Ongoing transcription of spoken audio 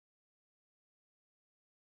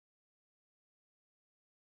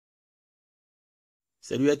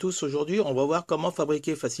Salut à tous, aujourd'hui on va voir comment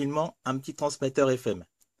fabriquer facilement un petit transmetteur FM.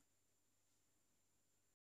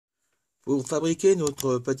 Pour fabriquer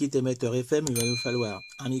notre petit émetteur FM, il va nous falloir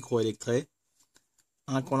un micro électret,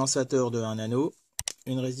 un condensateur de 1 nano,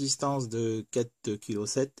 une résistance de 4,7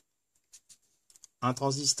 kg, un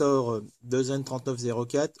transistor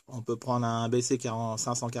 2N3904, on peut prendre un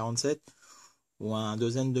BC547 ou un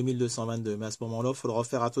 2N2222, mais à ce moment-là, il faudra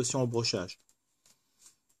faire attention au brochage.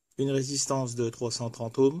 Une résistance de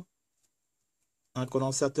 330 ohms, un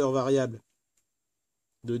condensateur variable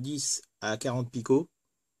de 10 à 40 picots,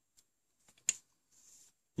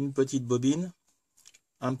 une petite bobine,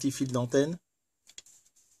 un petit fil d'antenne,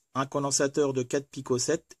 un condensateur de 4 picots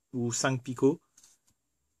 7 ou 5 picots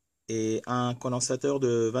et un condensateur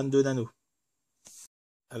de 22 nanos.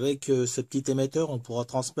 Avec ce petit émetteur, on pourra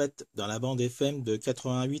transmettre dans la bande FM de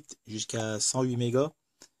 88 jusqu'à 108 mégas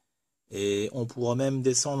et on pourra même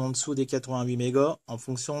descendre en dessous des 88 mégas en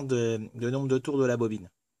fonction du nombre de tours de la bobine.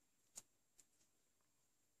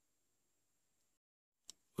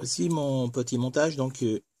 Voici mon petit montage. Donc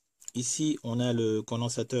ici, on a le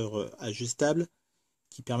condensateur ajustable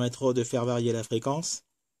qui permettra de faire varier la fréquence.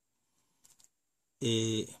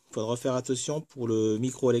 Et il faudra faire attention pour le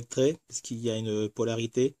micro électret, parce qu'il y a une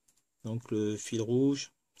polarité. Donc le fil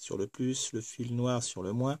rouge sur le plus, le fil noir sur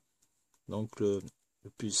le moins. Donc le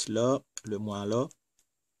plus là, le moins là.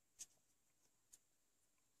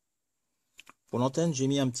 Pour l'antenne, j'ai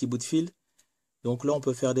mis un petit bout de fil. Donc là, on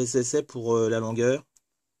peut faire des essais pour la longueur.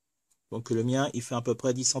 Donc le mien, il fait à peu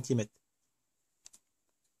près 10 cm.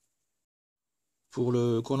 Pour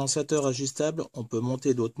le condensateur ajustable, on peut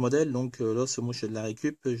monter d'autres modèles. Donc là, c'est moi, je fais de la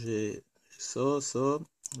récup. J'ai ça.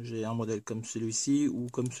 J'ai un modèle comme celui-ci ou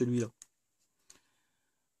comme celui-là.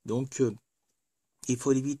 Donc, il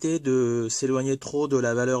faut éviter de s'éloigner trop de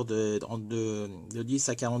la valeur de 10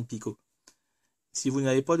 à 40 picots. Si vous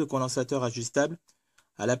n'avez pas de condensateur ajustable,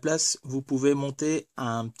 à la place, vous pouvez monter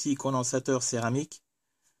un petit condensateur céramique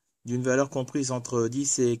d'une valeur comprise entre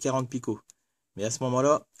 10 et 40 picots. Mais à ce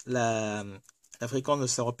moment-là, la fréquence ne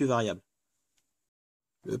sera plus variable.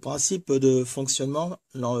 Le principe de fonctionnement,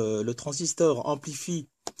 le transistor amplifie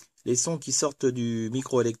les sons qui sortent du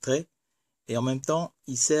micro électret et en même temps,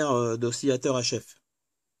 il sert d'oscillateur HF.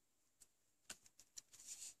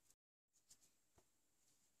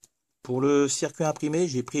 Pour le circuit imprimé,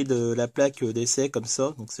 j'ai pris de la plaque d'essai comme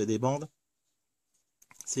ça, donc c'est des bandes.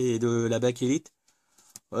 C'est de la bakélite.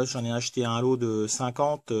 Ouais, j'en ai acheté un lot de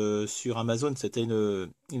 50 sur Amazon, c'était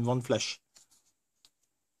une vente flash.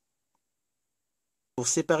 Pour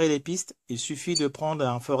séparer les pistes, il suffit de prendre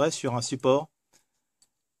un forêt sur un support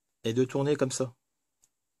et de tourner comme ça.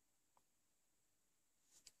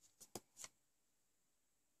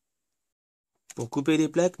 Pour couper les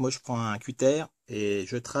plaques, moi je prends un cutter et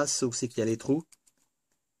je trace où c'est qu'il y a les trous.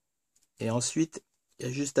 Et ensuite, il y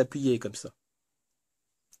a juste à plier comme ça.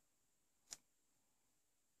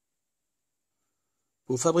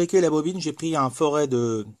 Pour fabriquer la bobine, j'ai pris un forêt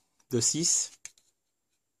de 6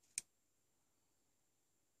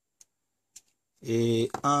 et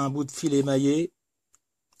un bout de fil émaillé.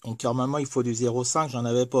 Donc normalement il faut du 0,5, j'en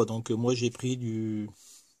avais pas. Donc moi j'ai pris du...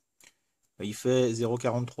 Il fait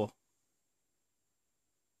 0,43.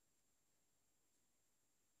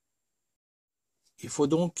 Il faut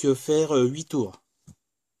donc faire 8 tours.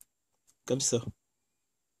 Comme ça.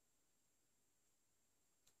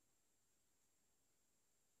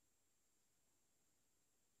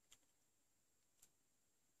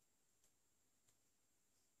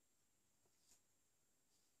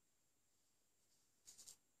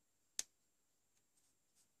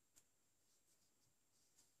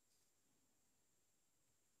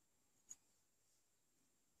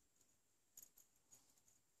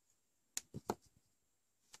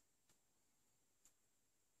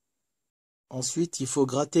 Ensuite, il faut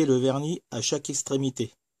gratter le vernis à chaque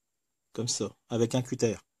extrémité. Comme ça, avec un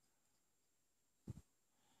cutter.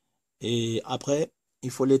 Et après,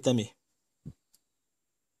 il faut l'étamer.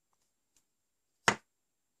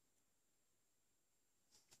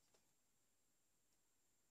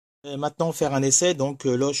 Et maintenant, faire un essai. Donc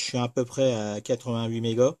là, je suis à peu près à 88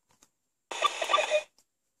 mégas.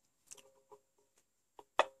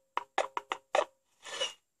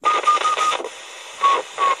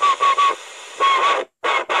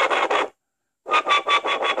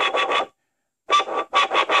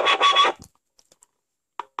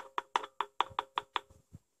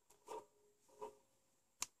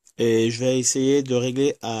 Et je vais essayer de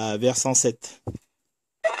régler à vers 107.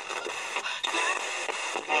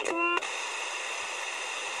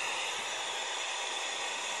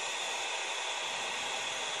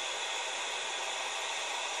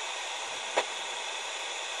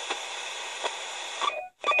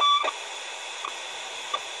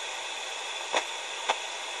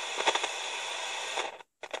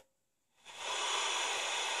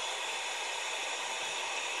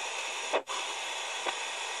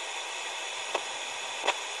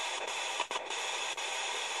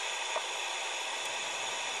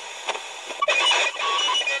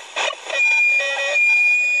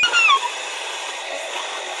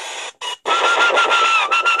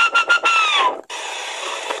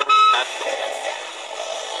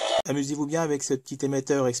 amusez-vous bien avec ce petit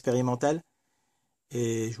émetteur expérimental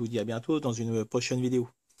et je vous dis à bientôt dans une prochaine vidéo.